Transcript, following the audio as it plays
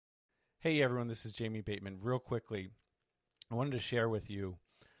Hey everyone, this is Jamie Bateman. Real quickly, I wanted to share with you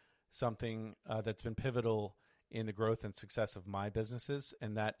something that's been pivotal in the growth and success of my businesses,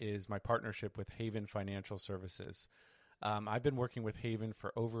 and that is my partnership with Haven Financial Services. I've been working with Haven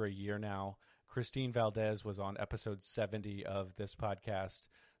for over a year now. Christine Valdez was on episode 70 of this podcast,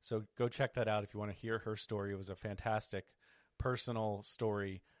 so go check that out if you want to hear her story. It was a fantastic personal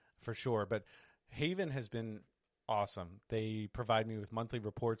story for sure, but Haven has been awesome. They provide me with monthly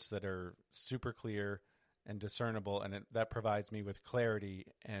reports that are super clear and discernible, and that provides me with clarity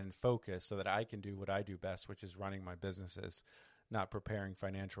and focus so that I can do what I do best, which is running my businesses, not preparing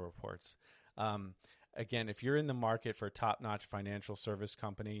financial reports. Again, if you're in the market for a top-notch financial service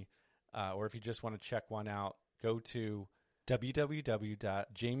company, or if you just want to check one out, go to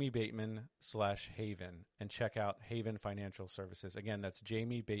www.jamiebateman.com/Haven and check out Haven Financial Services. Again, that's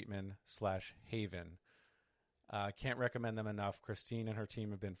jamiebateman.com/Haven. Can't recommend them enough. Christine and her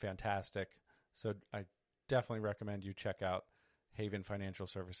team have been fantastic. So I definitely recommend you check out Haven Financial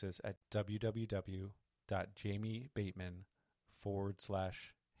Services at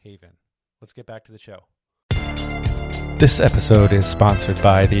www.jamiebateman.com/Haven. Let's get back to the show. This episode is sponsored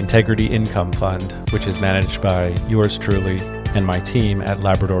by the Integrity Income Fund, which is managed by yours truly and my team at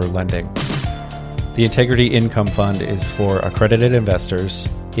Labrador Lending. The Integrity Income Fund is for accredited investors.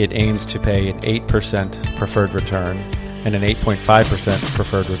 It aims to pay an 8% preferred return and an 8.5%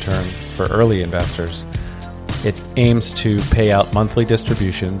 preferred return for early investors. It aims to pay out monthly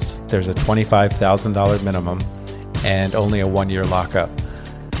distributions. There's a $25,000 minimum and only a 1-year lockup.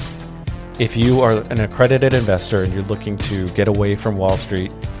 If you are an accredited investor and you're looking to get away from Wall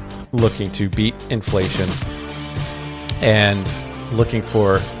Street, looking to beat inflation, and looking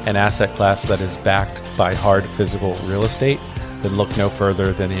for an asset class that is backed by hard physical real estate, then look no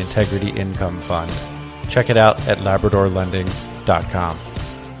further than the Integrity Income Fund. Check it out at labradorlending.com.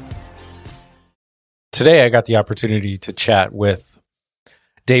 Today, I got the opportunity to chat with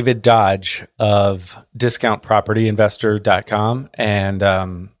David Dodge of discountpropertyinvestor.com.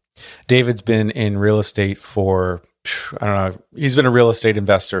 And David's been in real estate for, he's been a real estate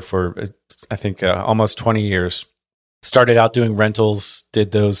investor for, I think, almost 20 years. Started out doing rentals, did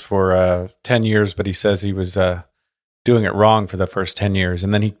those for 10 years, but he says he was doing it wrong for the first 10 years.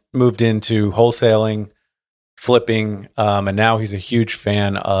 And then he moved into wholesaling, flipping, and now he's a huge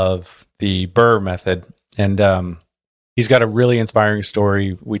fan of the BRRRR method. And he's got a really inspiring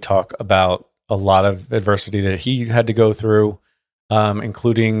story. We talk about a lot of adversity that he had to go through,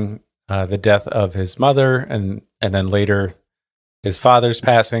 including the death of his mother and then later his father's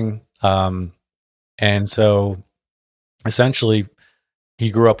passing. And so essentially,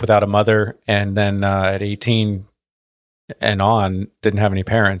 he grew up without a mother, and then at 18 and on, didn't have any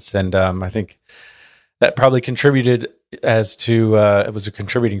parents. And I think that probably contributed as to, it was a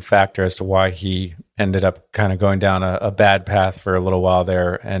contributing factor as to why he ended up kind of going down a bad path for a little while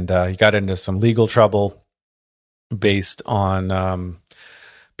there. And he got into some legal trouble based on,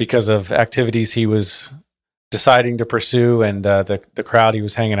 because of activities he was deciding to pursue and the crowd he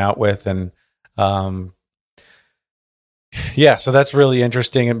was hanging out with. And yeah, so that's really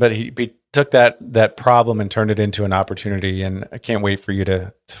interesting. But he took that problem and turned it into an opportunity. And I can't wait for you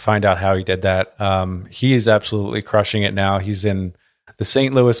to find out how he did that. He is absolutely crushing it now. He's in the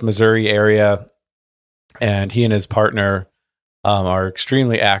St. Louis, Missouri area, and he and his partner are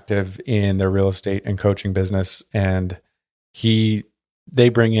extremely active in their real estate and coaching business. And they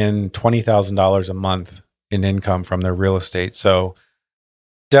bring in $20,000 a month in income from their real estate. So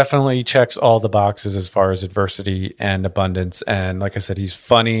definitely checks all the boxes as far as adversity and abundance. And like I said, he's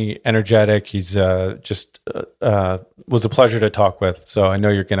funny, energetic. He's was a pleasure to talk with. So I know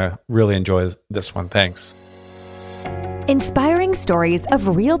you're going to really enjoy this one. Thanks. Inspiring stories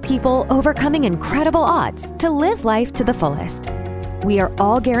of real people overcoming incredible odds to live life to the fullest. We are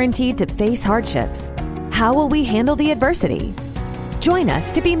all guaranteed to face hardships. How will we handle the adversity? Join us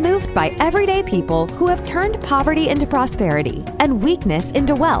to be moved by everyday people who have turned poverty into prosperity and weakness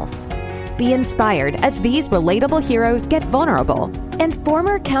into wealth. Be inspired as these relatable heroes get vulnerable, and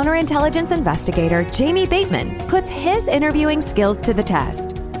former counterintelligence investigator Jamie Bateman puts his interviewing skills to the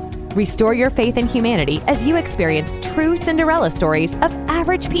test. Restore your faith in humanity as you experience true Cinderella stories of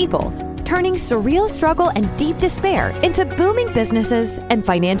average people, turning surreal struggle and deep despair into booming businesses and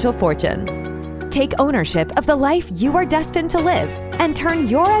financial fortune. Take ownership of the life you are destined to live and turn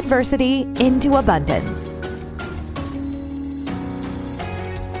your adversity into abundance.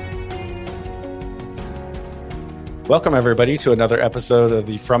 Welcome, everybody, to another episode of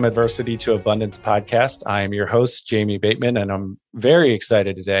the From Adversity to Abundance podcast. I am your host, Jamie Bateman, and I'm very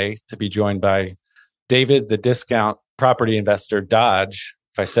excited today to be joined by David, the discount property investor Dodge,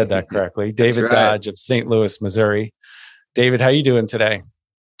 if I said that correctly. David right. Dodge of St. Louis, Missouri. David, how you doing today?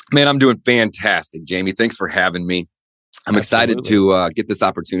 Man, I'm doing fantastic, Jamie. Thanks for having me. I'm excited to get this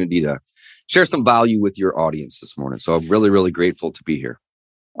opportunity to share some value with your audience this morning. So I'm really, really grateful to be here.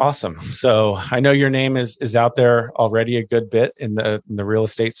 Awesome. So I know your name is out there already a good bit in the real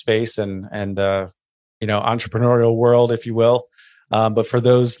estate space and entrepreneurial world, if you will. But for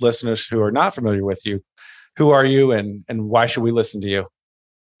those listeners who are not familiar with you, who are you and why should we listen to you?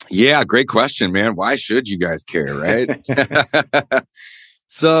 Yeah, great question, man. Why should you guys care, right?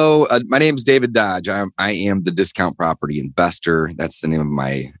 So my name is David Dodge. I am the Discount Property Investor. That's the name of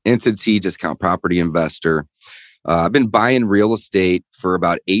my entity, Discount Property Investor. I've been buying real estate for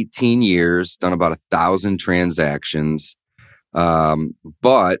about 18 years, done about 1,000 transactions.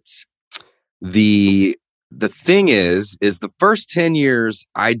 But the thing is the first 10 years,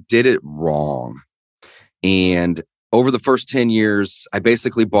 I did it wrong. And over the first 10 years, I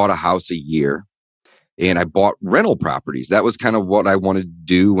basically bought a house a year. And I bought rental properties. That was kind of what I wanted to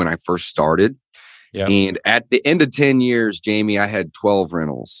do when I first started. Yep. And at the end of 10 years, Jamie, I had 12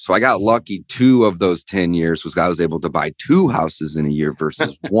 rentals. So I got lucky 2 of those 10 years was I was able to buy 2 houses in a year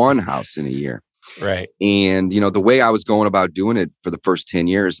versus 1 house in a year. Right. And, the way I was going about doing it for the first 10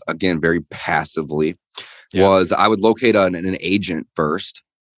 years, again, very passively, was I would locate an agent first.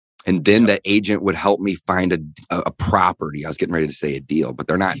 And then the agent would help me find a property. I was getting ready to say a deal, but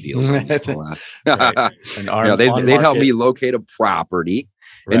they're not deals. Right. They'd help me locate a property.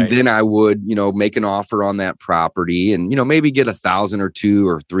 Right. And then I would, make an offer on that property and, maybe get 1,000 or 2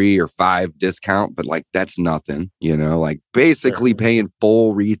 or 3 or 5 discount. But like, that's nothing, basically paying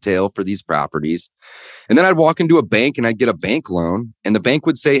full retail for these properties. And then I'd walk into a bank and I'd get a bank loan. And the bank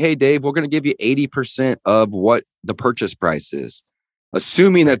would say, hey, Dave, we're going to give you 80% of what the purchase price is,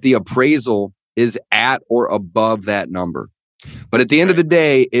 assuming that the appraisal is at or above that number. But at the end of the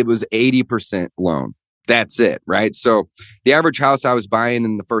day, it was 80% loan. That's it, right? So the average house I was buying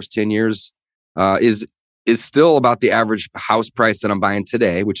in the first 10 years is still about the average house price that I'm buying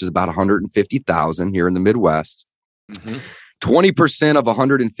today, which is about $150,000 here in the Midwest. 20% of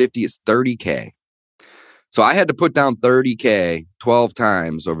 150 is $30K. So I had to put down $30K 12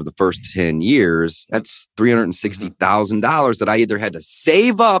 times over the first 10 years. That's $360,000 that I either had to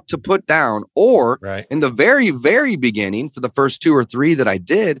save up to put down or in the very, very beginning for the first 2 or 3 that I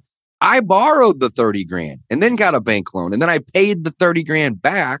did, I borrowed the 30 grand and then got a bank loan. And then I paid the 30 grand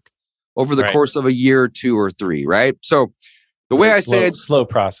back over the course of a year or 2 or 3, right? So the way I say it, slow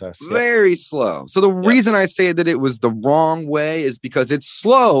process, very slow. So the reason I say that it was the wrong way is because it's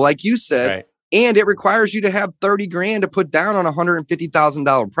slow, like you said, and it requires you to have 30 grand to put down on a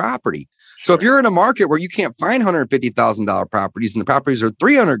 $150,000 property. So if you're in a market where you can't find $150,000 properties and the properties are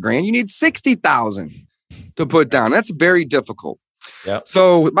 300 grand, you need 60,000 to put down. That's very difficult. Yep.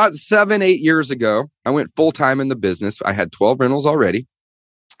 So about 7-8 years ago, I went full-time in the business. I had 12 rentals already.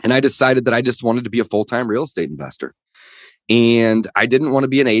 And I decided that I just wanted to be a full-time real estate investor. And I didn't want to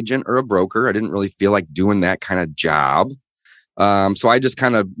be an agent or a broker. I didn't really feel like doing that kind of job. So I just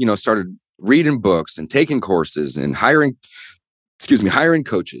kind of, started reading books and taking courses and hiring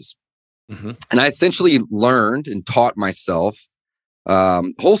coaches. And I essentially learned and taught myself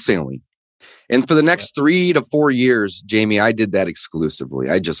wholesaling. And for the next 3 to 4 years, Jamie, I did that exclusively.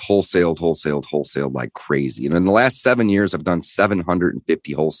 I just wholesaled like crazy. And in the last 7 years, I've done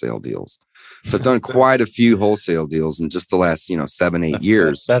 750 wholesale deals. So I've done quite a few wholesale deals in just the last, 7-8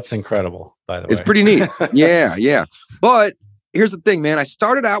 years. That's incredible, by the way. It's pretty neat. Yeah. But here's the thing, man. I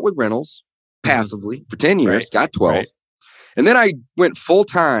started out with rentals passively for 10 years, got 12. And then I went full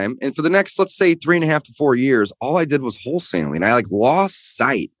time. And for the next, let's say 3.5 to 4 years, all I did was wholesaling. I lost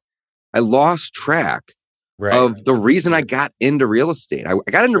sight. I lost track of the reason I got into real estate. I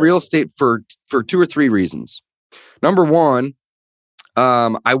got into real estate for 2 or 3 reasons. Number one,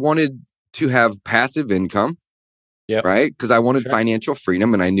 I wanted to have passive income, right? Because I wanted financial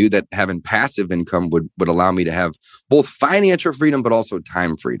freedom. And I knew that having passive income would allow me to have both financial freedom, but also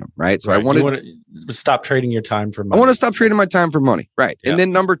time freedom, right? So I wanted to stop trading your time for money. I want to stop trading my time for money, right? And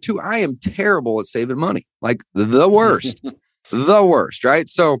then number 2, I am terrible at saving money, like the worst, the worst, right?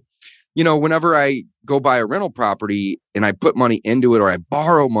 So whenever I go buy a rental property and I put money into it or I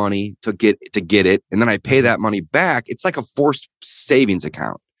borrow money to get it, and then I pay that money back, it's like a forced savings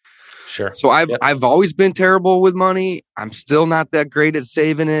account. Sure. So I've always been terrible with money. I'm still not that great at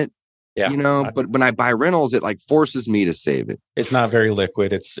saving it. But when I buy rentals, it like forces me to save it. It's not very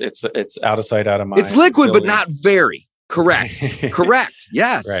liquid. It's out of sight, out of mind. It's liquid, but not very. Correct.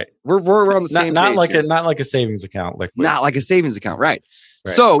 Yes. Right. We're on the same not page like here. Not like a savings account. Not like a savings account. Right.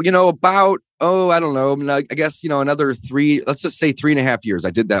 So, about I don't know. I guess, another let's just say 3.5 years. I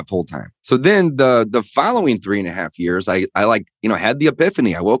did that full time. So then the following 3.5 years, I had the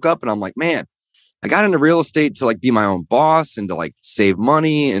epiphany. I woke up and I'm like, man, I got into real estate to be my own boss and to save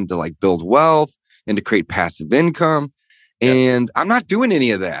money and to build wealth and to create passive income. And I'm not doing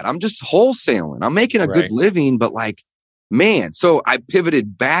any of that. I'm just wholesaling. I'm making a good living, but man, so I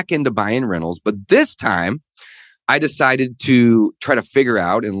pivoted back into buying rentals. But this time I decided to try to figure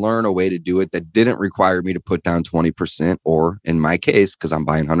out and learn a way to do it that didn't require me to put down 20%, or in my case, because I'm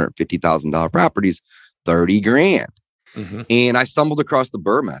buying $150,000 properties, 30 grand. Mm-hmm. And I stumbled across the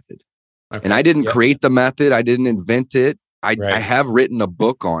BRRRR method. Okay. And I didn't create the method. I didn't invent it. I have written a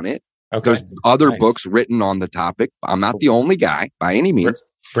book on it. Okay. There's other books written on the topic. I'm not the only guy by any means.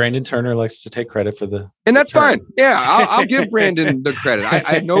 Brandon Turner likes to take credit for and that's fine. Yeah, I'll give Brandon the credit.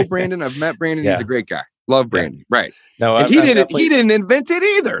 I know Brandon. I've met Brandon. He's a great guy. Love Brandon. Yeah. Right. No, and he didn't invent it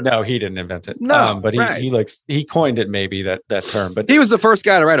either. No, he didn't invent it. No, but he coined it, maybe that term. But he was the first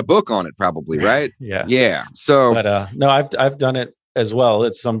guy to write a book on it, probably. Right. Yeah. So, but no, I've done it as well.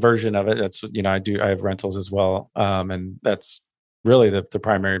 It's some version of it. That's I have rentals as well, and that's really the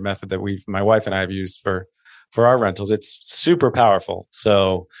primary method that my wife and I have used for our rentals. It's super powerful.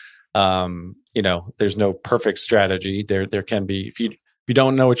 So, there's no perfect strategy. There can be, if you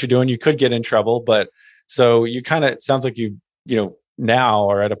don't know what you're doing, you could get in trouble. But so you it sounds like you now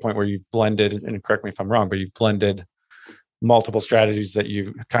are at a point where you've blended, and correct me if I'm wrong, but you've blended multiple strategies that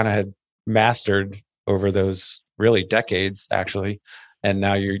you've kind of had mastered over those really decades, actually. And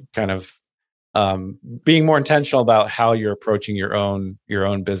now you're kind of being more intentional about how you're approaching your own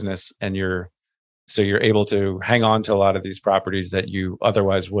business, and you're able to hang on to a lot of these properties that you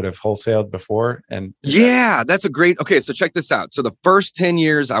otherwise would have wholesaled before. And that's a great. Okay, so check this out. So the first 10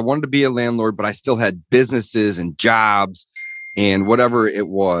 years, I wanted to be a landlord, but I still had businesses and jobs and whatever it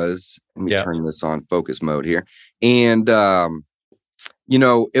was. Let me turn this on focus mode here. And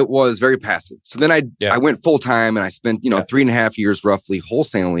it was very passive. So then I went full time, and I spent 3.5 years roughly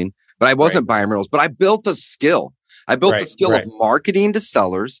wholesaling. But I wasn't buying rentals, but I built a skill. I built the skill of marketing to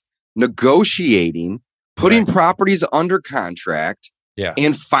sellers, negotiating, putting properties under contract,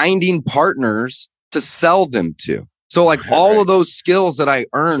 and finding partners to sell them to. So all of those skills that I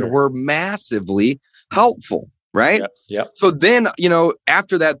earned were massively helpful, right? Yeah. So then,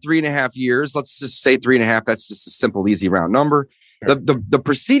 after that 3.5 years, let's just say 3.5, that's just a simple, easy round number. Sure. The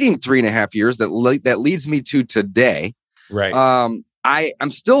preceding 3.5 years that leads me to today. Right. I'm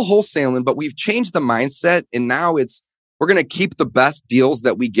still wholesaling, but we've changed the mindset, and now we're going to keep the best deals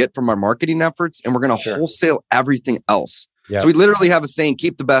that we get from our marketing efforts, and we're going to wholesale everything else. Yep. So we literally have a saying,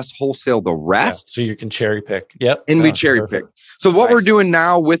 keep the best, wholesale the rest. So you can cherry pick. Yep. And we cherry pick. So what we're doing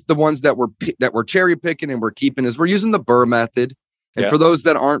now with the ones that we're cherry picking and we're keeping is we're using the BRRRR method. And for those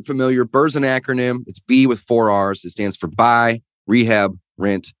that aren't familiar, BRRRR is an acronym. It's B with 4 R's. It stands for buy, rehab,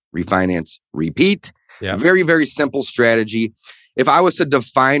 rent, refinance, repeat. Yeah. Very, very simple strategy. If I was to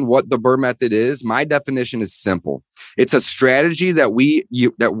define what the BRRRR method is, my definition is simple. It's a strategy that we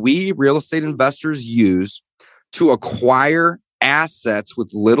real estate investors use to acquire assets with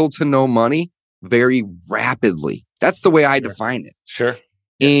little to no money very rapidly. That's the way I define it. Sure.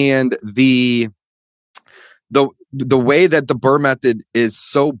 And the way that the BRRRR method is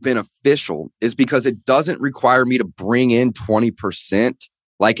so beneficial is because it doesn't require me to bring in 20%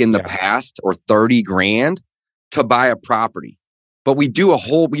 like in the past, or 30 grand to buy a property. But we do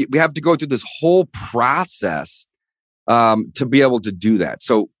we have to go through this whole process to be able to do that.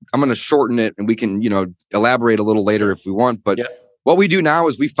 So I'm going to shorten it, and we can, elaborate a little later if we want. But what we do now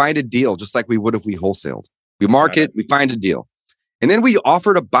is we find a deal just like we would if we wholesaled. We market, we find a deal, and then we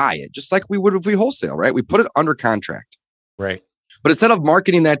offer to buy it just like we would if we wholesale, right? We put it under contract. Right. But instead of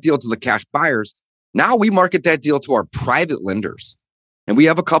marketing that deal to the cash buyers, now we market that deal to our private lenders. And we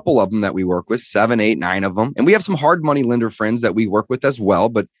have a couple of them that we work with, 7, 8, 9 of them. And we have some hard money lender friends that we work with as well,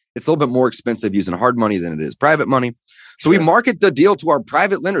 but it's a little bit more expensive using hard money than it is private money. So we market the deal to our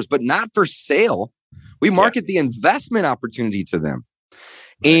private lenders, but not for sale. We market the investment opportunity to them.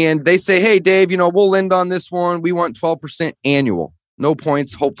 And they say, hey, Dave, we'll lend on this one. We want 12% annual, no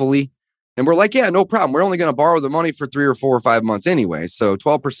points, hopefully. And we're like, yeah, no problem. We're only going to borrow the money for 3 or 4 or 5 months anyway. So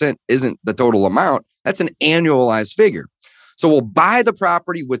 12% isn't the total amount. That's an annualized figure. So we'll buy the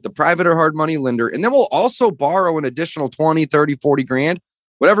property with the private or hard money lender, and then we'll also borrow an additional 20, 30, 40 grand,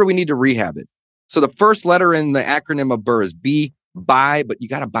 whatever we need to rehab it. So the first letter in the acronym of BRRRR is B, buy, but you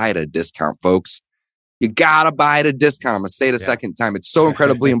got to buy it at a discount, folks. You got to buy it at a discount. I'm going to say it a second time. It's so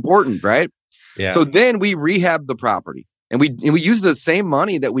incredibly important, right? Yeah. So then we rehab the property, and we use the same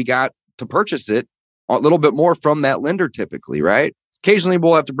money that we got to purchase it, a little bit more from that lender typically, right? Occasionally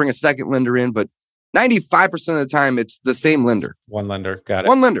we'll have to bring a second lender in, but 95% of the time it's the same lender. One lender. Got it.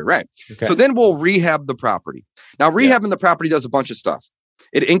 One lender, right. Okay. So then we'll rehab the property. Now, rehabbing the property does a bunch of stuff.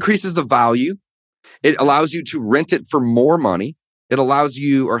 It increases the value. It allows you to rent it for more money. It allows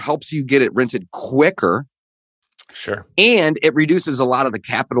you or helps you get it rented quicker. Sure. And it reduces a lot of the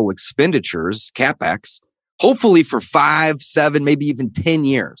capital expenditures, CapEx, hopefully for 5, 7, maybe even 10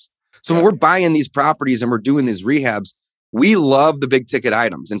 years. So when we're buying these properties and we're doing these rehabs, we love the big ticket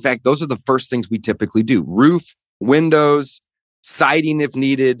items. In fact, those are the first things we typically do. Roof, windows, siding if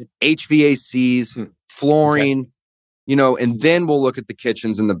needed, HVACs, flooring, and then we'll look at the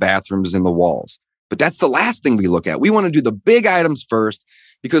kitchens and the bathrooms and the walls. But that's the last thing we look at. We want to do the big items first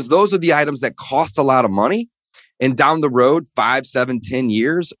because those are the items that cost a lot of money. And down the road, 5, 7, 10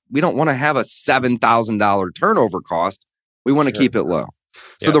 years, we don't want to have a $7,000 turnover cost. We want to keep it low.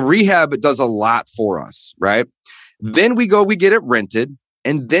 So the rehab, it does a lot for us, right? Then we get it rented,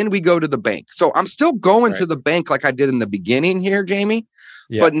 and then we go to the bank. So I'm still going to the bank like I did in the beginning here, Jamie.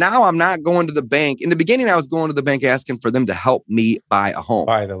 Yeah. But now I'm not going to the bank. In the beginning, I was going to the bank asking for them to help me buy a home.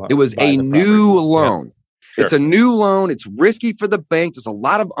 It was a new loan. Yeah. Sure. It's a new loan. It's risky for the bank. There's a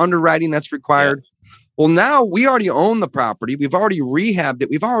lot of underwriting that's required. Yeah. Well, now we already own the property. We've already rehabbed it.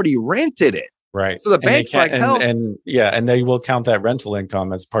 We've already rented it. Right. So the bank's like, hell. And they will count that rental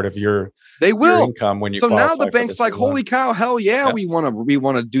income as part of your income when you. So now the bank's like, holy cow, hell yeah, we want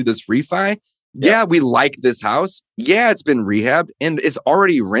to do this refi. Yeah, we like this house. Yeah, it's been rehabbed and it's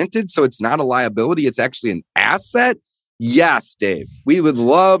already rented, so it's not a liability. It's actually an asset. Yes, Dave, we would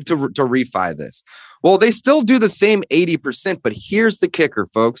love to refi this. Well, they still do the same 80%, but here's the kicker,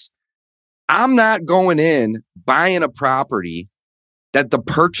 folks. I'm not going in buying a property that the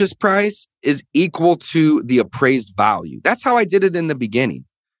purchase price is equal to the appraised value. That's how I did it in the beginning.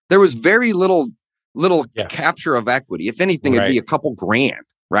 There was very little capture of equity. If anything, it'd be a couple grand,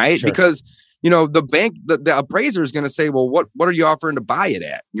 right? Sure. Because, the bank, the appraiser is going to say, well, what are you offering to buy it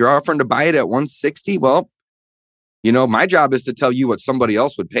at? You're offering to buy it at 160. Well, my job is to tell you what somebody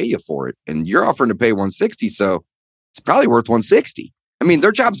else would pay you for it. And you're offering to pay 160. So it's probably worth 160. I mean,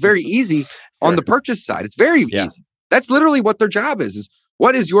 their job's very easy on the purchase side. It's very easy. That's literally what their job is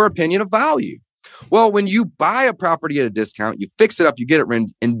what is your opinion of value? Well, when you buy a property at a discount, you fix it up, you get it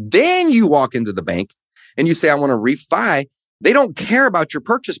rented, and then you walk into the bank and you say, I want to refi. They don't care about your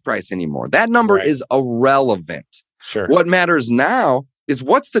purchase price anymore. That number is irrelevant. Sure. What matters now is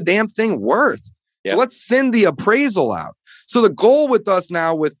what's the damn thing worth? So let's send the appraisal out. So the goal with us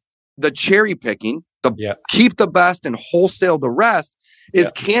now with the cherry picking, keep the best and wholesale the rest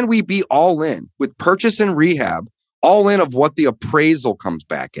is can we be all in with purchase and rehab? All in of what the appraisal comes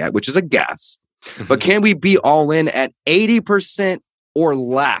back at, which is a guess. But can we be all in at 80% or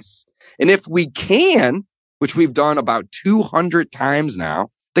less? And if we can, which we've done about 200 times now,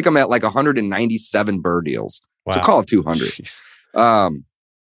 I think I'm at like 197 BRRRR deals. Wow. So call it 200.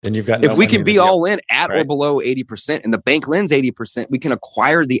 Then you've got if we can be all in at or below 80% and the bank lends 80%, we can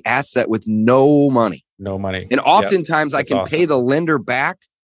acquire the asset with no money. No money. And oftentimes I can pay the lender back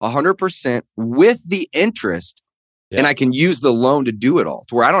 100% with the interest. And I can use the loan to do it all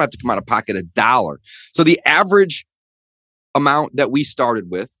to where I don't have to come out of pocket $1. So the average amount that we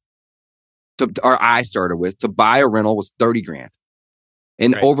started with, I started with to buy a rental was 30 grand.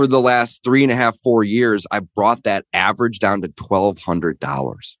 And over the last 3.5, 4 years, I brought that average down to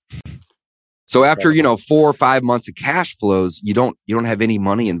 $1,200. So after, 4 or 5 months of cash flows, you don't have any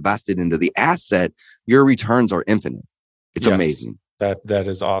money invested into the asset. Your returns are infinite. It's amazing. That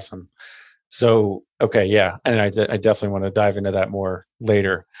is awesome. So, okay. Yeah. And I definitely want to dive into that more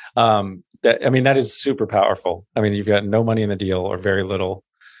later. That is super powerful. I mean, you've got no money in the deal or very little.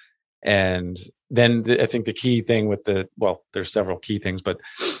 And then I think the key thing with there's several key things, but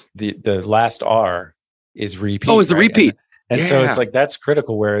the last R is repeat. Oh, it's the repeat. And so it's like, that's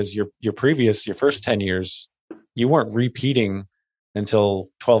critical. Whereas your first 10 years, you weren't repeating until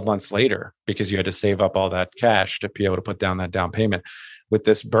 12 months later because you had to save up all that cash to be able to put down that down payment. With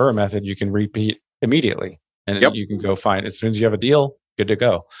this BRRRR method, you can repeat immediately and you can go find as soon as you have a deal, good to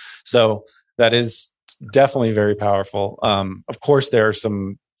go. So that is definitely very powerful. Of course, there are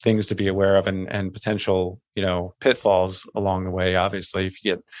some things to be aware of and potential, pitfalls along the way. Obviously, if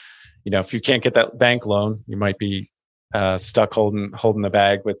you can't get that bank loan, you might be stuck holding the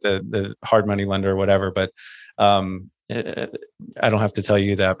bag with the hard money lender or whatever. But I don't have to tell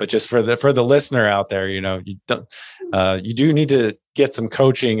you that, but just for the listener out there, you do need to get some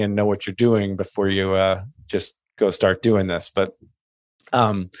coaching and know what you're doing before you just go start doing this. But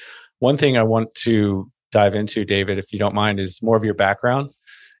one thing I want to dive into, David, if you don't mind, is more of your background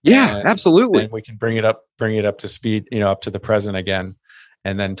Yeah, absolutely. And we can bring it up to speed, up to the present again,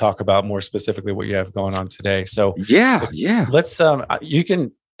 and then talk about more specifically what you have going on today. So let's you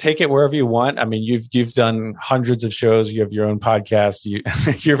can take it wherever you want. I mean, you've done hundreds of shows. You have your own podcast.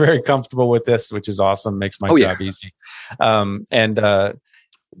 You're very comfortable with this, which is awesome. Makes my job easy.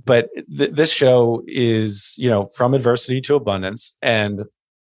 But this show is, from adversity to abundance, and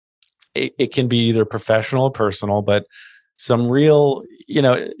it can be either professional or personal, but some real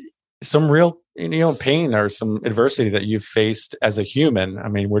pain or some adversity that you've faced as a human. I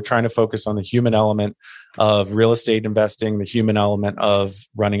mean, we're trying to focus on the human element of real estate investing, the human element of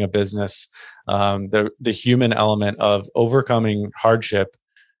running a business, the human element of overcoming hardship,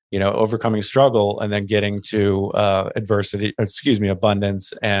 overcoming struggle, and then getting to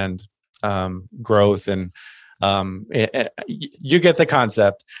abundance and growth. And you get the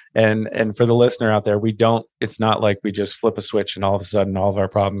concept. And for the listener out there, it's not like we just flip a switch and all of a sudden all of our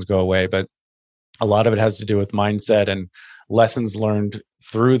problems go away, but a lot of it has to do with mindset and lessons learned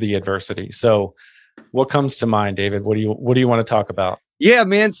through the adversity. So what comes to mind, David? What do you want to talk about? Yeah,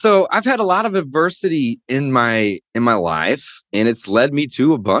 man. So I've had a lot of adversity in my life, and it's led me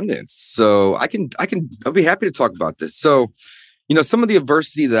to abundance. So I'll be happy to talk about this. So, some of the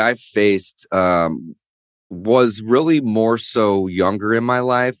adversity that I faced was really more so younger in my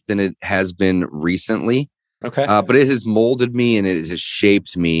life than it has been recently. Okay. But it has molded me and it has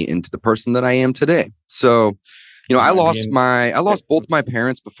shaped me into the person that I am today. So, I lost both my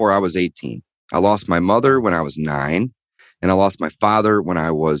parents before I was 18. I lost my mother when I was 9, and I lost my father when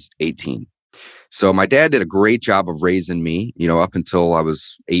I was 18. So my dad did a great job of raising me, up until I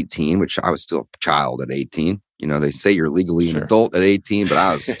was 18, which I was still a child at 18. They say you're legally an adult at 18, but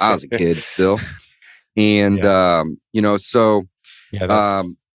I was a kid still. And,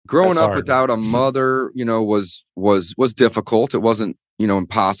 growing up without a mother, was difficult. It wasn't,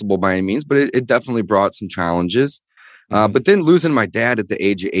 impossible by any means, but it definitely brought some challenges. But then losing my dad at the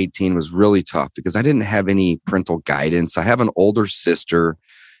age of 18 was really tough because I didn't have any parental guidance. I have an older sister,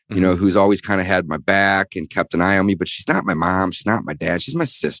 who's always kind of had my back and kept an eye on me, but she's not my mom. She's not my dad. She's my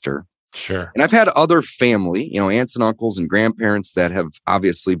sister. Sure. And I've had other family, aunts and uncles and grandparents that have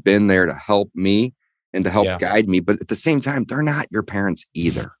obviously been there to help me and to help guide me. But at the same time, they're not your parents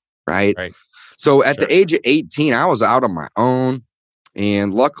either. Right. So at the age of 18, I was out on my own.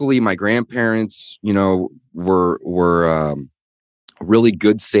 And luckily, my grandparents, were really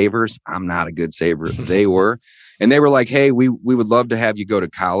good savers. I'm not a good saver. They were. And they were like, hey, we would love to have you go to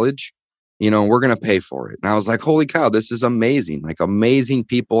college, and we're going to pay for it. And I was like, holy cow, this is amazing. Like amazing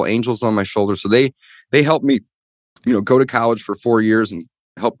people, angels on my shoulder. So they helped me, go to college for 4 years and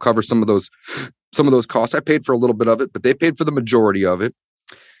help cover some of those costs. I paid for a little bit of it, but they paid for the majority of it.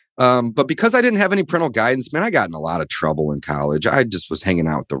 But because I didn't have any parental guidance, man, I got in a lot of trouble in college. I just was hanging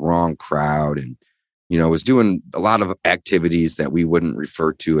out with the wrong crowd and, was doing a lot of activities that we wouldn't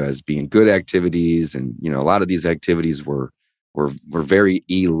refer to as being good activities. And, a lot of these activities were very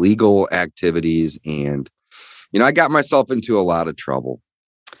illegal activities. And, I got myself into a lot of trouble.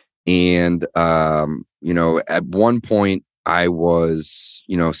 And, at one point I was,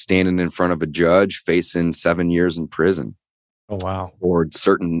 standing in front of a judge facing 7 years in prison. Oh, wow. For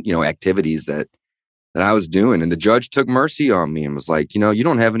certain, activities that I was doing. And the judge took mercy on me and was like, you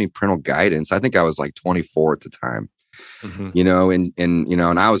don't have any parental guidance. I think I was like 24 at the time,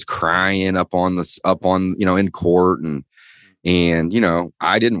 and I was crying up on, in court and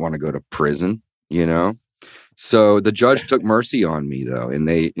I didn't want to go to prison, So the judge took mercy on me though.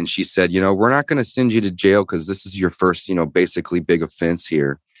 And she said, we're not going to send you to jail because this is your first, basically big offense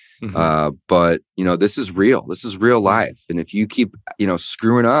here. But this is real. This is real life. And if you keep,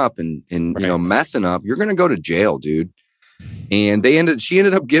 screwing up and messing up, you're going to go to jail, dude. And she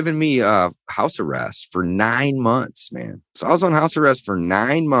ended up giving me house arrest for 9 months, man. So I was on house arrest for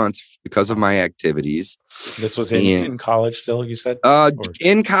 9 months because of my activities. This was in college still, you said?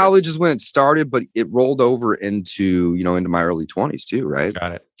 In college is when it started, but it rolled over into, into my early 20s too. Right.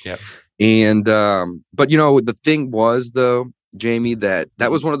 Got it. Yeah. And, but the thing was though, Jamie, that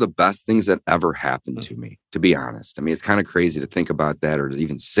was one of the best things that ever happened to me, to be honest. I mean, it's kind of crazy to think about that or to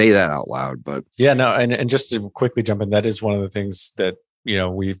even say that out loud, but yeah, no. And just to quickly jump in, that is one of the things that,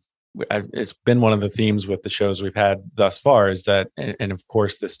 it's been one of the themes with the shows we've had thus far is that, and of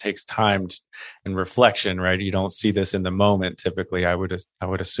course this takes time and reflection, right? You don't see this in the moment. Typically I would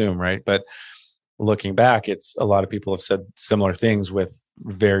assume, right? But looking back, it's a lot of people have said similar things with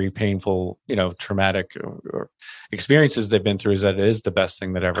very painful, traumatic or experiences they've been through, is that it is the best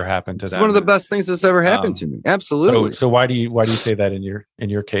thing that ever happened to them. It's one of the best things that's ever happened to me. Absolutely. So why do you say that in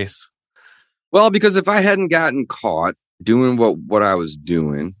your case? Well, because if I hadn't gotten caught, doing what I was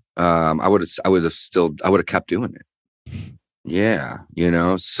doing, I would have kept doing it. Yeah,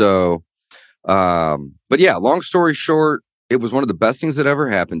 so but yeah, long story short, it was one of the best things that ever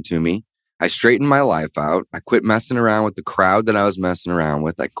happened to me. I straightened my life out. I quit messing around with the crowd that I was messing around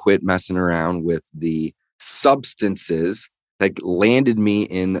with. I quit messing around with the substances that landed me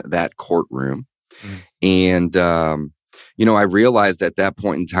in that courtroom. And I realized at that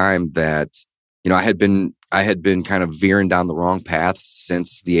point in time that I had been kind of veering down the wrong path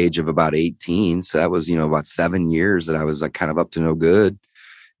since the age of about 18. So that was about 7 years that I was like kind of up to no good,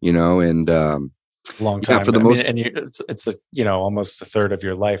 and long time for the most. And it's almost a third of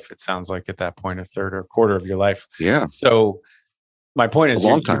your life. It sounds like at that point, a third or a quarter of your life. Yeah. So my point is, a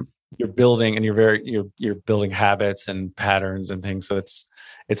long time. You're building, and you're building habits and patterns and things. So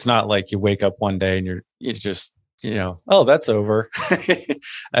it's not like you wake up one day and you just oh, that's over. I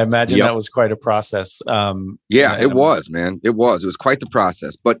imagine that was quite a process. It was, man. It was quite the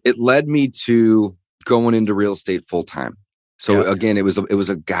process, but it led me to going into real estate full time. So again, it was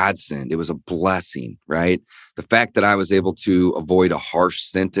a godsend. It was a blessing, right? The fact that I was able to avoid a harsh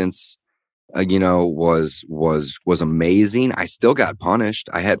sentence, was amazing. I still got punished.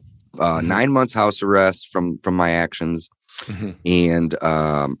 I had 9 months house arrest from my actions. Mm-hmm. And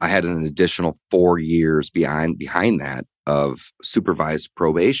I had an additional 4 years behind that of supervised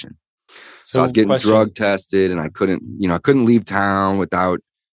probation. So I was getting drug tested, and I couldn't leave town without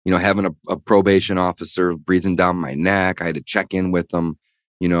having a probation officer breathing down my neck. I had to check in with them,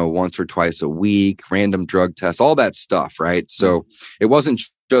 once or twice a week, random drug tests, all that stuff, right? So it wasn't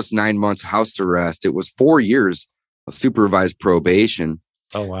just 9 months house arrest. It was 4 years of supervised probation.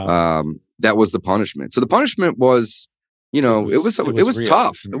 Oh, wow. That was the punishment. So the punishment was, it was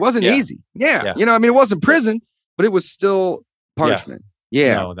tough. It wasn't easy. Yeah. It wasn't prison, but it was still punishment.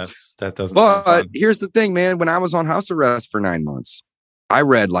 Yeah. No, that doesn't. But here's the thing, man. When I was on house arrest for 9 months, I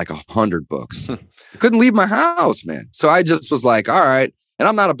read like 100 books. I couldn't leave my house, man. So I just was like, all right. And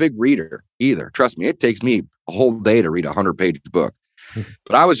I'm not a big reader either. Trust me, it takes me a whole day to read a 100-page book.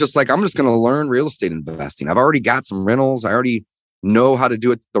 But I was just like, I'm just going to learn real estate investing. I've already got some rentals. I already know how to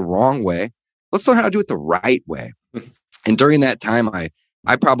do it the wrong way. Let's learn how to do it the right way. And during that time,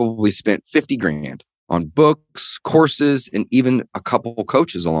 I probably spent $50,000 on books, courses, and even a couple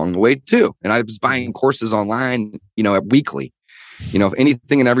coaches along the way too. And I was buying courses online, weekly,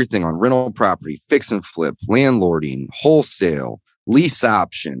 anything and everything on rental property, fix and flip, landlording, wholesale, lease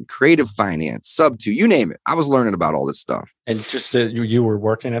option, creative finance, sub-2, you name it. I was learning about all this stuff. And just you were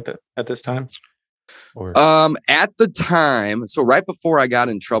working at this time? Or? At the time, so right before I got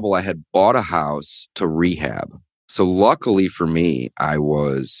in trouble, I had bought a house to rehab. So luckily for me, I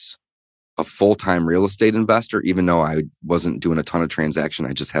was a full-time real estate investor, even though I wasn't doing a ton of transaction.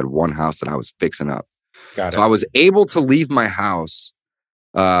 I just had one house that I was fixing up. Got it. So I was able to leave my house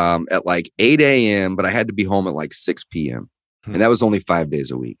at like 8 a.m., but I had to be home at like 6 p.m. And that was only 5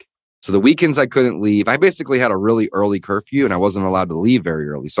 days a week. So the weekends I couldn't leave. I basically had a really early curfew, and I wasn't allowed to leave very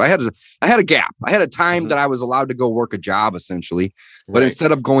early. So I had a gap. I had a time that I was allowed to go work a job essentially. But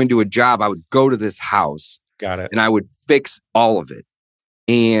instead of going to a job, I would go to this house. Got it. And I would fix all of it.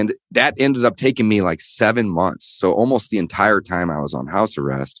 And that ended up taking me like 7 months. So almost the entire time I was on house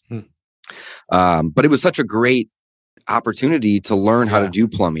arrest. But it was such a great opportunity to learn how to do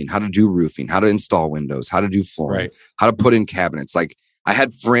plumbing, how to do roofing, how to install windows, how to do flooring, how to put in cabinets. Like I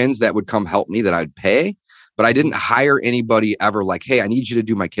had friends that would come help me that I'd pay, but I didn't hire anybody ever like, hey, I need you to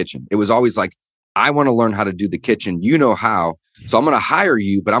do my kitchen. It was always like, I want to learn how to do the kitchen. You know how. So I'm going to hire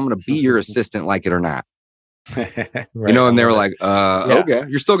you, but I'm going to be your assistant, like it or not. And they were like, okay,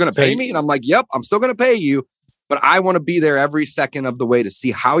 you're still going to pay me? And I'm like, yep, I'm still going to pay you, but I want to be there every second of the way to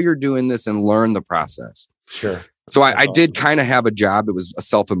see how you're doing this and learn the process. Sure. So I did kind of have a job. It was a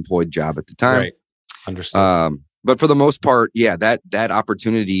self-employed job at the time. Right. Understood. But for the most part, that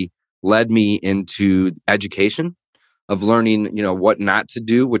opportunity led me into education of learning, what not to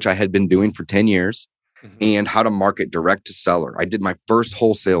do, which I had been doing for 10 years, and how to market direct to seller. I did my first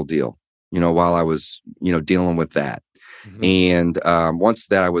wholesale deal, while I was, dealing with that. And once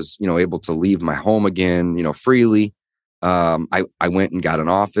that I was, able to leave my home again, freely, I went and got an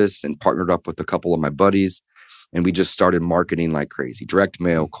office and partnered up with a couple of my buddies. And we just started marketing like crazy. Direct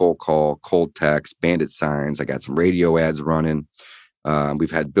mail, cold call, cold text, bandit signs. I got some radio ads running.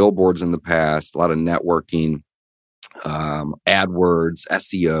 We've had billboards in the past, a lot of networking, AdWords,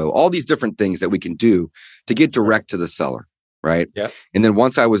 SEO, all these different things that we can do to get direct to the seller, right? Yeah. And then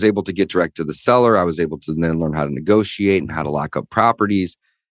once I was able to get direct to the seller, I was able to then learn how to negotiate and how to lock up properties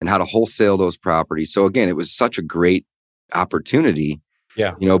and how to wholesale those properties. So again, it was such a great opportunity.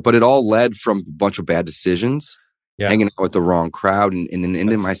 Yeah. But it all led from a bunch of bad decisions hanging out with the wrong crowd, and then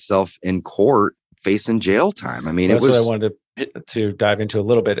ended myself in court facing jail time. I mean, that's what I wanted to dive into a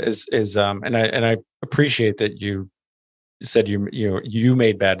little bit is and I appreciate that you said you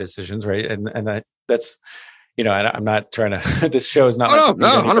made bad decisions, right? And that's, and I'm not trying to, this show is not. No,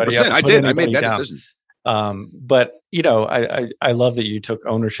 100%. I made bad decisions. But I love that you took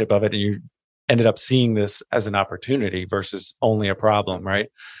ownership of it and you ended up seeing this as an opportunity versus only a problem, right?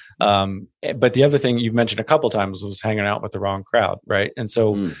 But the other thing you've mentioned a couple of times was hanging out with the wrong crowd, right? And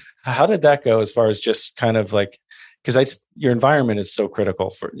so how did that go as far as just kind of like, because your environment is so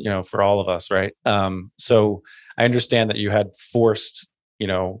critical for all of us, right? So I understand that you had forced,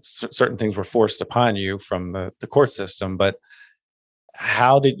 certain things were forced upon you from the court system, but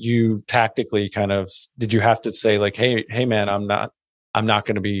how did you tactically did you have to say like, hey man, I'm not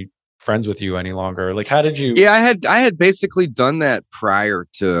going to be friends with you any longer? Like, how did you? Yeah, I had basically done that prior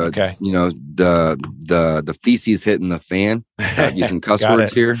to, the feces hitting the fan, using cuss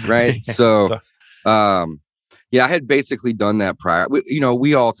words here. Right. So, I had basically done that prior.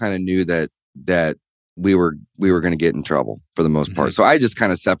 We all kind of knew that we were going to get in trouble for the most part. So I just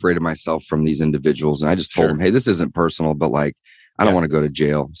kind of separated myself from these individuals, and I just told them, hey, this isn't personal, but like, I don't want to go to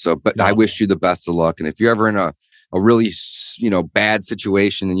jail. So, but I wish you the best of luck. And if you're ever in a really, bad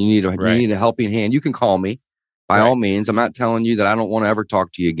situation and you need a helping hand, you can call me by all means. I'm not telling you that I don't want to ever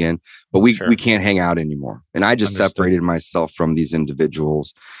talk to you again, but we can't hang out anymore. And I just separated myself from these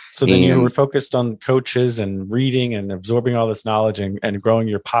individuals. So then you were focused on coaches and reading and absorbing all this knowledge and growing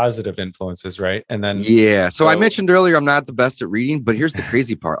your positive influences, right? And then So I mentioned earlier, I'm not the best at reading, but here's the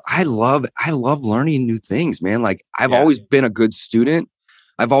crazy part. I love learning new things, man. Like I've always been a good student.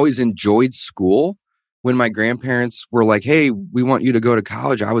 I've always enjoyed school. When my grandparents were like, hey, we want you to go to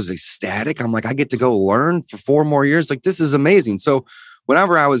college, I was ecstatic. I'm like, I get to go learn for 4 more years. Like, this is amazing. So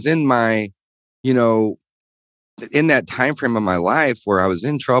whenever I was in my, in that time frame of my life where I was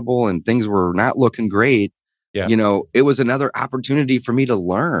in trouble and things were not looking great, it was another opportunity for me to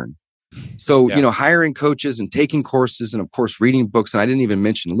learn. So, hiring coaches and taking courses and, of course, reading books. And I didn't even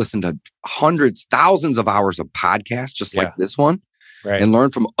listen to hundreds, thousands of hours of podcasts just like this one. Right. And learn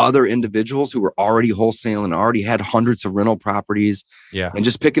from other individuals who were already wholesaling and already had hundreds of rental properties. And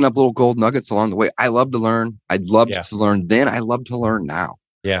just picking up little gold nuggets along the way. I love to learn. I'd love to learn then. I love to learn now.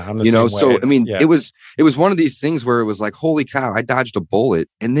 Yeah. I'm the same way. So, I mean, it was one of these things where it was like, holy cow, I dodged a bullet.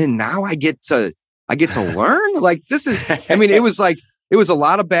 And then now I get to learn. Like, this is, I mean, it was a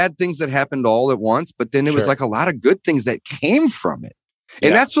lot of bad things that happened all at once, but then it was like a lot of good things that came from it.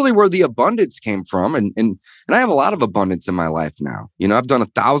 And that's really where the abundance came from. And I have a lot of abundance in my life now. I've done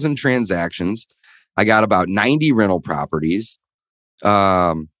 1,000 transactions. I got about 90 rental properties.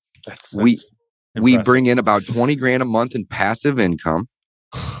 We bring in about 20 grand a month in passive income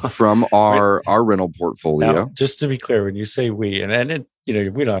from our rental portfolio. Now, just to be clear, when you say we, and it,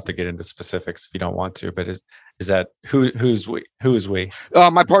 we don't have to get into specifics if you don't want to, but is that who's we? Who is we?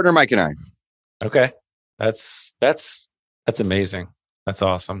 My partner, Mike, and I. Okay. That's amazing. That's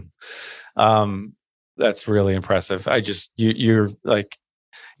awesome. That's really impressive. You're like,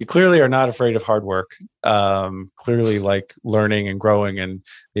 you clearly are not afraid of hard work. Clearly like learning and growing and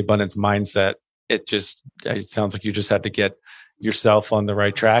the abundance mindset. It sounds like you just had to get yourself on the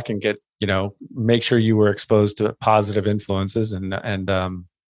right track and make sure you were exposed to positive influences. And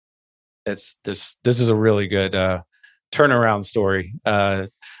this is a really good, turnaround story.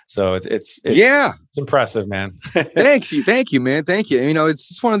 So it's impressive, man. Thank you, man. Thank you. It's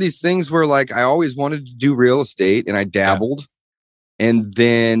just one of these things where like I always wanted to do real estate and I dabbled, and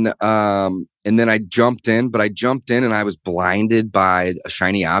then I jumped in, and I was blinded by a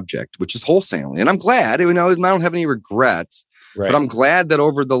shiny object, which is wholesaling. And I'm glad, I don't have any regrets, but I'm glad that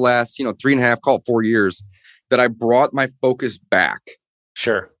over the last 3.5, call it 4 years, that I brought my focus back.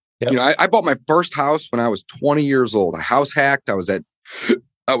 Sure. Yep. I bought my first house when I was 20 years old. I house hacked. I was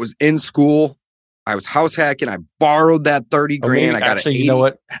in school. I was house hacking. I borrowed that 30 grand. I got actually, you know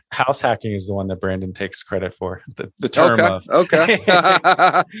what? House hacking is the one that Brandon takes credit for. The term of. Okay.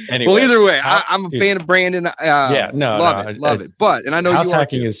 Anyway, well, either way, I'm a fan of Brandon. Love it. But, and I know house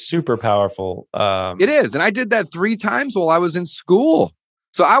hacking is super powerful. It is. And I did that 3 times while I was in school.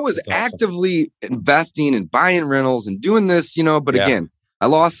 So I was actively investing and buying rentals and doing this, but again, I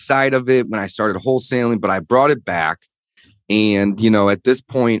lost sight of it when I started wholesaling, but I brought it back. And, at this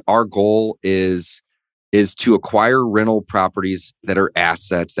point, our goal is to acquire rental properties that are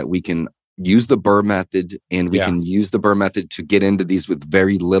assets that we can use the BRRRR method, and we can use the BRRRR method to get into these with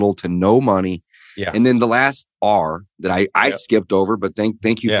very little to no money. Yeah. And then the last R that I skipped over, but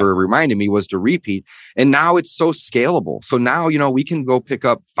thank you for reminding me, was to repeat. And now it's so scalable. So now, we can go pick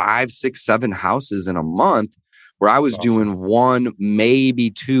up 5, 6, 7 houses in a month where I was Awesome. doing one, maybe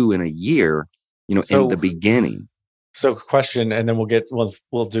two in a year, in the beginning. So question, and then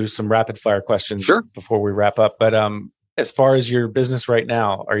we'll do some rapid fire questions Sure. before we wrap up. But as far as your business right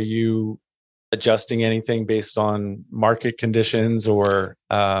now, are you adjusting anything based on market conditions, or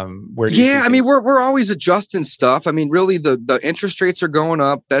where do you see I mean, things? we're always adjusting stuff. I mean, really the interest rates are going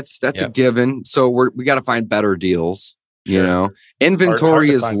up. That's a given. So we got to find better deals. Sure. Inventory hard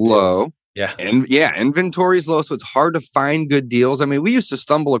to is find low. deals. Yeah. And inventory is low. So it's hard to find good deals. I mean, we used to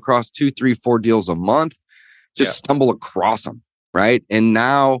stumble across 2, 3, 4 deals a month, just stumble across them. Right. And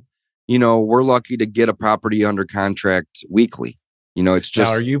now, we're lucky to get a property under contract weekly. It's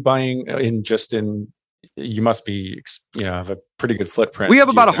just. Now, are you buying you must be, have a pretty good footprint. We have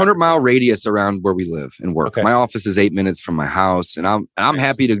about 100-mile radius around where we live and work. Okay. My office is 8 minutes from my house, and I'm Nice.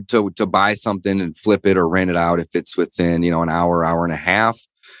 happy to buy something and flip it or rent it out if it's within, an hour and a half.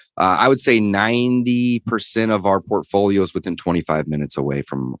 I would say 90% of our portfolio is within 25 minutes away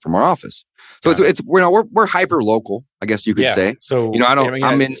from our office. So it's we're hyper local, I guess you could say. So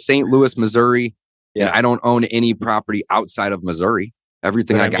I'm in St. Louis, Missouri, and Yeah. I don't own any property outside of Missouri.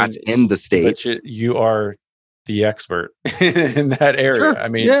 Everything I got's in the state. But you are the expert in that area. Sure. I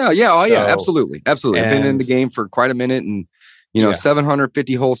mean, absolutely. I've been in the game for quite a minute, and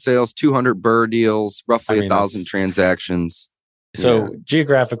 750 wholesales, 200 BRRRR deals, roughly 1,000 transactions. So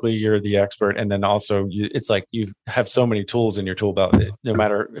geographically, you're the expert, and then also it's like you have so many tools in your tool belt that no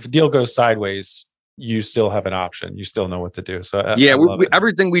matter if a deal goes sideways, you still have an option. You still know what to do. So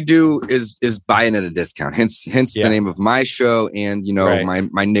everything we do is buying at a discount. Hence the name of my show and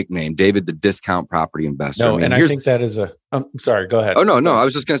my nickname, David the Discount Property Investor. No, I think that is I'm sorry. Go ahead. Oh no, I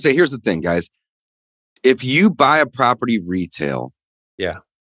was just going to say, here's the thing, guys. If you buy a property retail,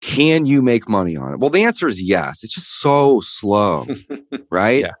 can you make money on it? Well, the answer is yes. It's just so slow,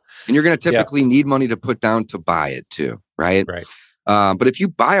 right? Yeah. And you're going to typically need money to put down to buy it too, right? Right. But if you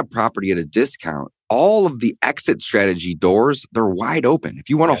buy a property at a discount, all of the exit strategy doors, they're wide open. If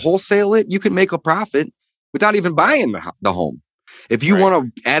you want to wholesale it, you can make a profit without even buying the home. If you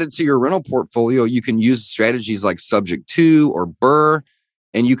want to add it to your rental portfolio, you can use strategies like subject to or BRRRR,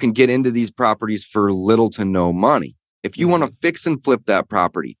 and you can get into these properties for little to no money. If you want to fix and flip that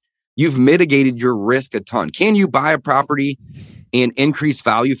property, you've mitigated your risk a ton. Can you buy a property and increase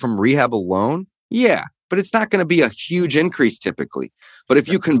value from rehab alone? Yeah, but it's not going to be a huge increase typically. But if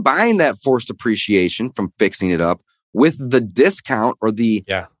you combine that forced appreciation from fixing it up with the discount or the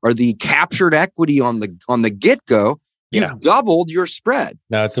captured equity on the get-go, you've doubled your spread.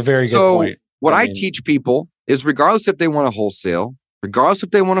 No, it's a very good point. What I teach people is, regardless if they want to wholesale, regardless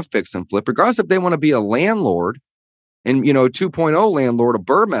if they want to fix and flip, regardless if they want to be a landlord, and 2.0 landlord, a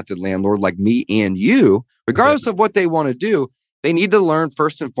BRRRR method landlord like me and you, regardless of what they want to do, they need to learn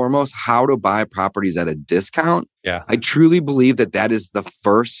first and foremost how to buy properties at a discount. Yeah. I truly believe that is the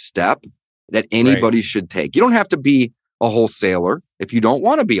first step that anybody should take. You don't have to be a wholesaler if you don't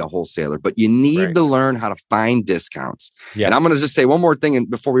want to be a wholesaler, but you need to learn how to find discounts. Yeah. And I'm going to just say one more thing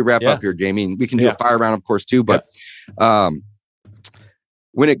before we wrap up here, Jamie, and we can do a fire round, of course, too. But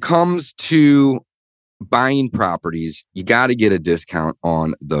when it comes to buying properties, you got to get a discount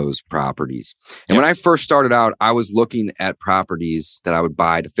on those properties. And when I first started out, I was looking at properties that I would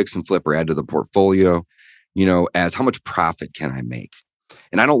buy to fix and flip or add to the portfolio, as how much profit can I make?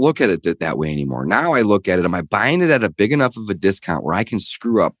 And I don't look at it that way anymore. Now I look at it, am I buying it at a big enough of a discount where I can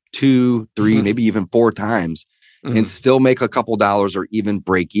screw up 2, 3, maybe even 4 times and still make a couple dollars or even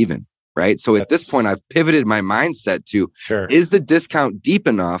break even, right? So at this point, I've pivoted my mindset to, is the discount deep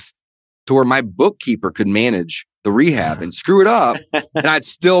enough to where my bookkeeper could manage the rehab and screw it up and I'd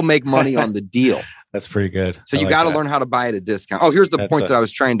still make money on the deal? That's pretty good. So you got to learn how to buy at a discount. Oh, here's the point that I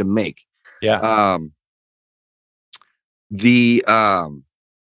was trying to make. Yeah. We're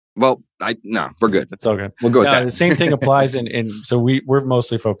good. That's all good. We'll go with that. The same thing applies so we're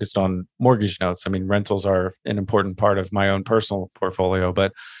mostly focused on mortgage notes. I mean, rentals are an important part of my own personal portfolio,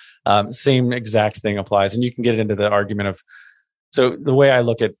 but same exact thing applies. And you can get into the argument of, so the way I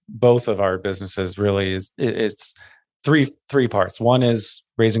look at both of our businesses really is it's three parts. One is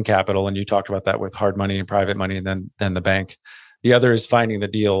raising capital, and you talked about that with hard money and private money, and then the bank. The other is finding the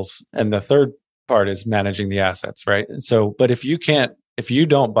deals, and the third part is managing the assets, right? And so, but if you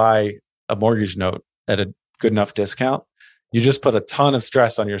don't buy a mortgage note at a good enough discount, you just put a ton of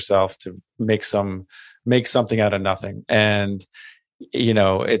stress on yourself to make something out of nothing. And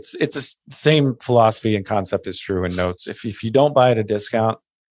it's the same philosophy and concept is true in notes. If you don't buy at a discount,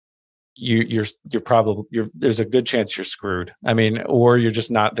 there's a good chance you're screwed. I mean, or you're just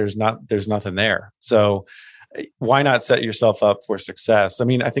not, there's nothing there. So why not set yourself up for success? I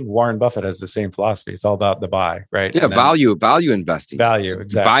mean, I think Warren Buffett has the same philosophy. It's all about the buy, right? Yeah, value investing. Value,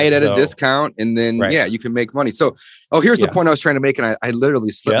 exactly. Buy it at a discount, and then you can make money. So, here's the point I was trying to make, and I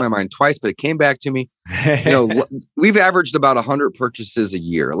literally slipped my mind twice, but it came back to me. We've averaged about 100 purchases a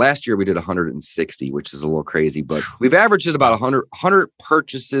year. Last year we did 160, which is a little crazy, but we've averaged at about 100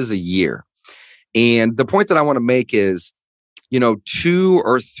 purchases a year. And the point that I want to make is, 2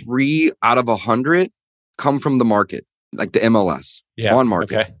 or 3 out of 100 come from the market, like the MLS on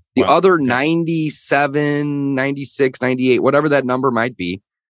market. Okay. The other 97, 96, 98, whatever that number might be,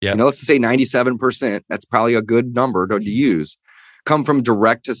 let's just say 97%, that's probably a good number to use, come from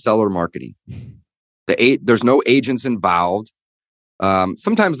direct to seller marketing. There's no agents involved.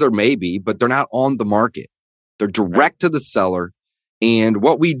 Sometimes there may be, but they're not on the market. They're direct to the seller. And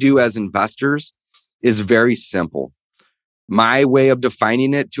what we do as investors is very simple. My way of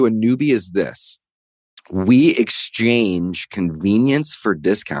defining it to a newbie is this. We exchange convenience for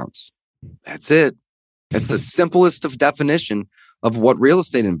discounts. That's it. That's the simplest of definition of what real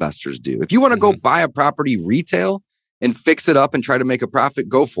estate investors do. If you want to go buy a property retail and fix it up and try to make a profit,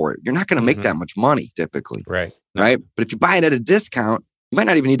 go for it. You're not going to make that much money typically. Right. Right. But if you buy it at a discount, you might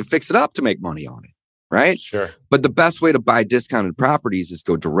not even need to fix it up to make money on it. Right. Sure. But the best way to buy discounted properties is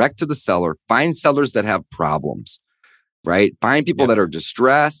go direct to the seller, find sellers that have problems, right? Find people that are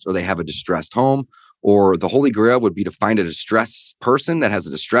distressed or they have a distressed home, or the holy grail would be to find a distressed person that has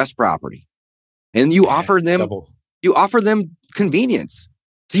a distressed property. And you offer them convenience.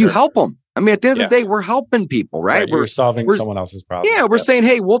 So you help them. I mean, at the end of the day, we're helping people, right? We're solving someone else's problem. Yeah, we're saying,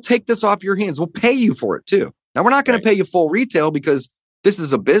 hey, we'll take this off your hands. We'll pay you for it too. Now, we're not going to pay you full retail because this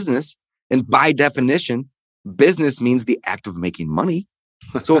is a business. And by definition, business means the act of making money.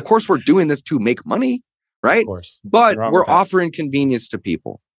 So, of course, we're doing this to make money, right? Of course. But we're offering convenience to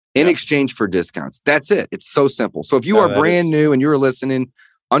people in exchange for discounts. That's it. It's so simple. So if you are brand new and you're listening,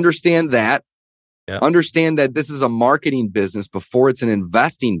 understand that. Yeah. Understand that this is a marketing business before it's an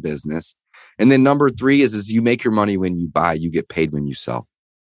investing business. And then number 3 is you make your money when you buy, you get paid when you sell.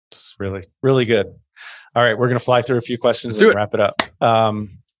 It's really, really good. All right. We're going to fly through a few questions and wrap it up.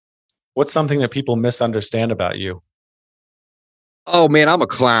 What's something that people misunderstand about you? Oh man, I'm a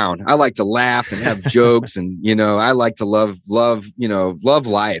clown. I like to laugh and have jokes, and I like to love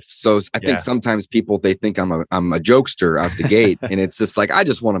life. So I think sometimes they think I'm a jokester out the gate, and it's just like I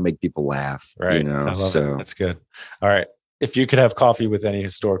just want to make people laugh. Right. So that's good. All right. If you could have coffee with any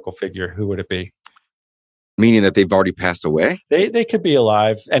historical figure, who would it be? Meaning that they've already passed away? They could be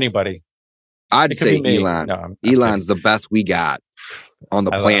alive. Anybody. I'd say Elon. No, Elon's the best we got on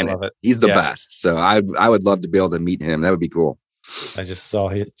the planet. He's the best. So I would love to be able to meet him. That would be cool. I just saw.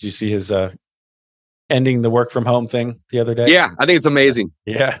 Did you see his ending the work from home thing the other day? Yeah, I think it's amazing.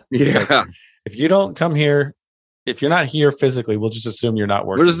 Yeah. Like, if you don't come here, if you're not here physically, we'll just assume you're not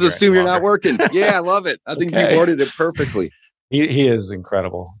working. We'll just assume you're not working. Yeah, I love it. I think you worded it perfectly. He is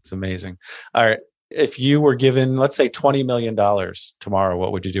incredible. It's amazing. All right. If you were given, let's say, $20 million tomorrow,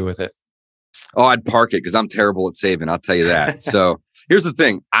 what would you do with it? Oh, I'd park it because I'm terrible at saving. I'll tell you that. So here's the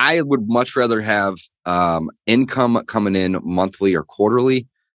thing. I would much rather have income coming in monthly or quarterly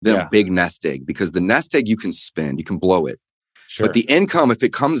than a big nest egg, because the nest egg you can spend, you can blow it. Sure. But the income, if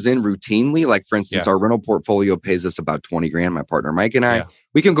it comes in routinely, like for instance, our rental portfolio pays us about 20 grand, my partner Mike and I,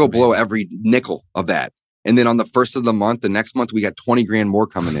 we can go blow every nickel of that. And then on the first of the month, the next month, we got 20 grand more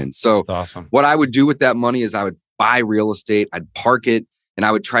coming in. So that's awesome. What I would do with that money is I would buy real estate, I'd park it, and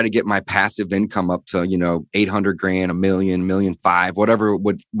I would try to get my passive income up to, 800 grand, $1 million, $1.5 million, whatever it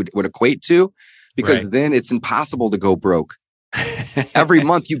would equate to, because then it's impossible to go broke. Every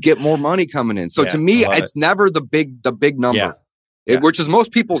month you get more money coming in. So to me, it's never the big number, which is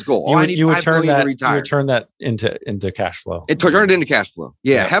most people's goal. You would turn that into cash flow. Turn it into cash flow.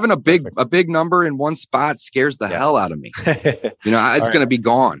 Yeah. Having a big number in one spot scares the hell out of me. It's going to be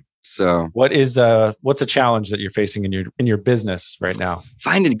gone. So what's a challenge that you're facing in your business right now?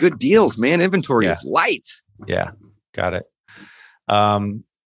 Finding good deals, man. Inventory is light. Yeah. Got it.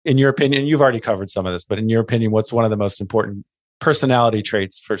 In your opinion, you've already covered some of this, but in your opinion, what's one of the most important personality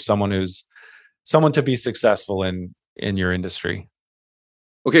traits for someone to be successful in your industry?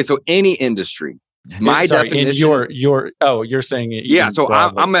 Okay. So any industry, definition. You're saying it. Yeah. So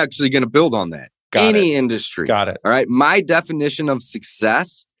I'm actually going to build on that. Industry. Got it. All right. My definition of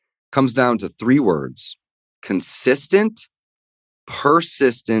success comes down to 3 words: consistent,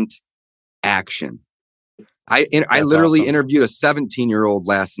 persistent, action. I literally interviewed a 17-year-old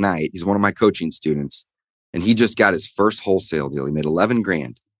last night. He's one of my coaching students, and he just got his first wholesale deal. He made 11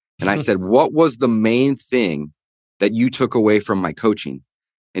 grand. And I said, what was the main thing that you took away from my coaching?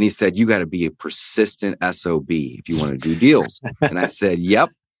 And he said, you got to be a persistent SOB if you want to do deals. And I said, yep.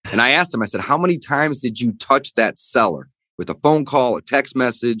 And I asked him, I said, how many times did you touch that seller with a phone call, a text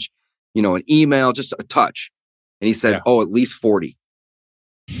message, an email, just a touch? And he said, at least 40.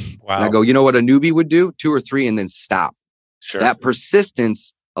 Wow. And I go, you know what a newbie would do? 2 or 3 and then stop. Sure. That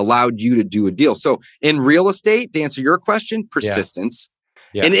persistence allowed you to do a deal. So in real estate, to answer your question, persistence.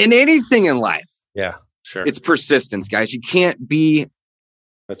 Yeah. And in anything in life. Yeah, sure. It's persistence, guys. You can't be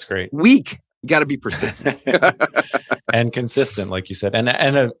That's great. weak. You got to be persistent and consistent, like you said, and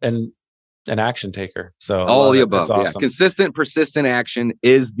an action taker. So all the above. Awesome. Yeah. Consistent, persistent action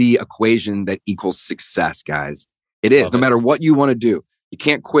is the equation that equals success, guys. It is. No matter what you want to do, you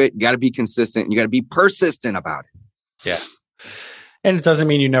can't quit. You got to be consistent. And you got to be persistent about it. Yeah. And it doesn't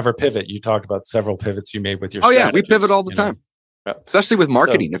mean you never pivot. You talked about several pivots you made with your. Oh yeah, we pivot all the time. Yep. Especially with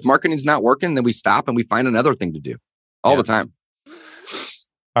marketing. If marketing's not working, then we stop and we find another thing to do all the time.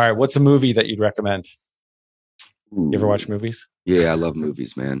 All right. What's a movie that you'd recommend? Ooh. You ever watch movies? Yeah, I love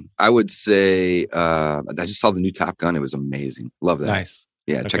movies, man. I would say I just saw the new Top Gun. It was amazing. Love that. Nice.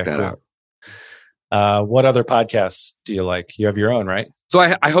 Yeah, check that out. What other podcasts do you like? You have your own, right? So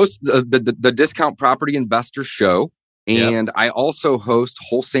I host the Discount Property Investor Show, and I also host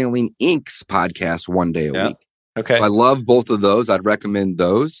Wholesaling Inc.'s podcast one day a week. Okay. So I love both of those. I'd recommend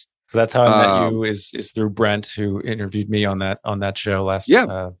those. So that's how I met you is through Brent, who interviewed me on that show last.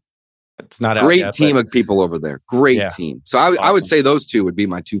 Yeah. It's not great out yet, team of people over there. Great team. So I would say those two would be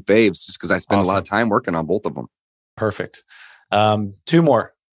my 2 faves, just because I spend a lot of time working on both of them. Perfect. 2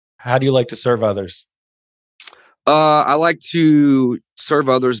 more. How do you like to serve others? I like to serve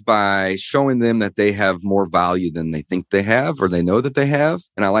others by showing them that they have more value than they think they have or they know that they have.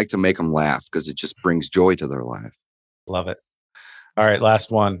 And I like to make them laugh because it just brings joy to their life. Love it. All right,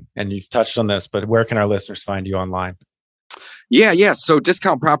 last one. And you've touched on this, but where can our listeners find you online? Yeah. So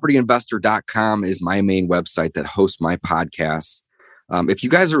discountpropertyinvestor.com is my main website that hosts my podcast. If you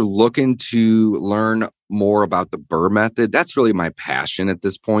guys are looking to learn more about the BRRRR method, that's really my passion at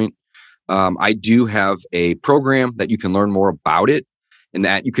this point. I do have a program that you can learn more about it, and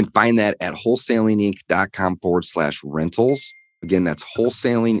that you can find that at wholesalinginc.com/rentals. Again, that's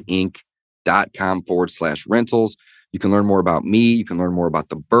wholesalinginc.com/rentals. You can learn more about me. You can learn more about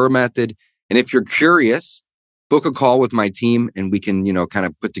the BRRRR method. And if you're curious, book a call with my team and we can, kind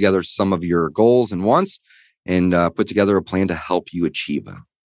of put together some of your goals and wants and put together a plan to help you achieve them.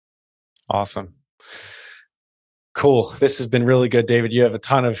 Awesome. Cool. This has been really good, David. You have a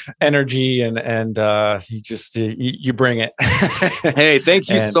ton of energy and you bring it. Hey, thank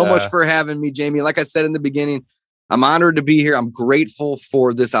you so much for having me, Jamie. Like I said in the beginning, I'm honored to be here. I'm grateful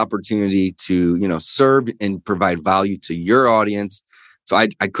for this opportunity to, serve and provide value to your audience. So I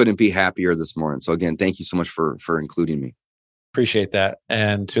couldn't be happier this morning. So again, thank you so much for including me. Appreciate that.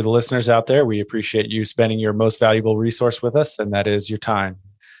 And to the listeners out there, we appreciate you spending your most valuable resource with us, and that is your time.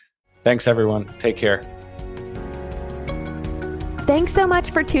 Thanks, everyone. Take care. Thanks so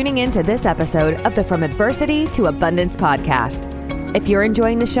much for tuning in to this episode of the From Adversity to Abundance podcast. If you're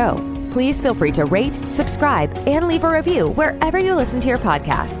enjoying the show, please feel free to rate, subscribe, and leave a review wherever you listen to your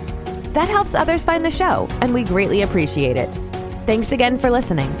podcasts. That helps others find the show, and we greatly appreciate it. Thanks again for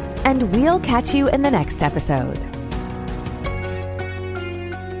listening, and we'll catch you in the next episode.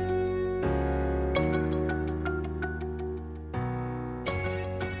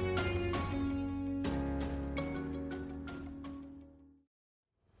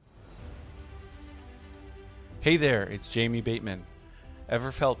 Hey there, it's Jamie Bateman.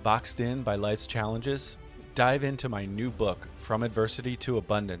 Ever felt boxed in by life's challenges? Dive into my new book, From Adversity to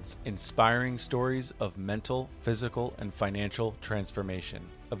Abundance, Inspiring Stories of Mental, Physical, and Financial Transformation.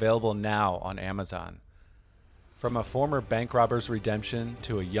 Available now on Amazon. From a former bank robber's redemption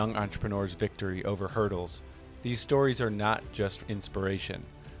to a young entrepreneur's victory over hurdles, these stories are not just inspiration.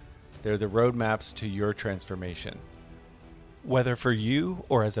 They're the roadmaps to your transformation. Whether for you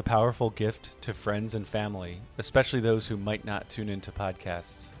or as a powerful gift to friends and family, especially those who might not tune into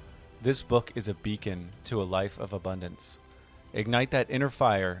podcasts, this book is a beacon to a life of abundance. Ignite that inner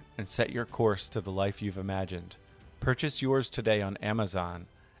fire and set your course to the life you've imagined. Purchase yours today on Amazon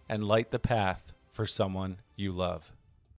and light the path for someone you love.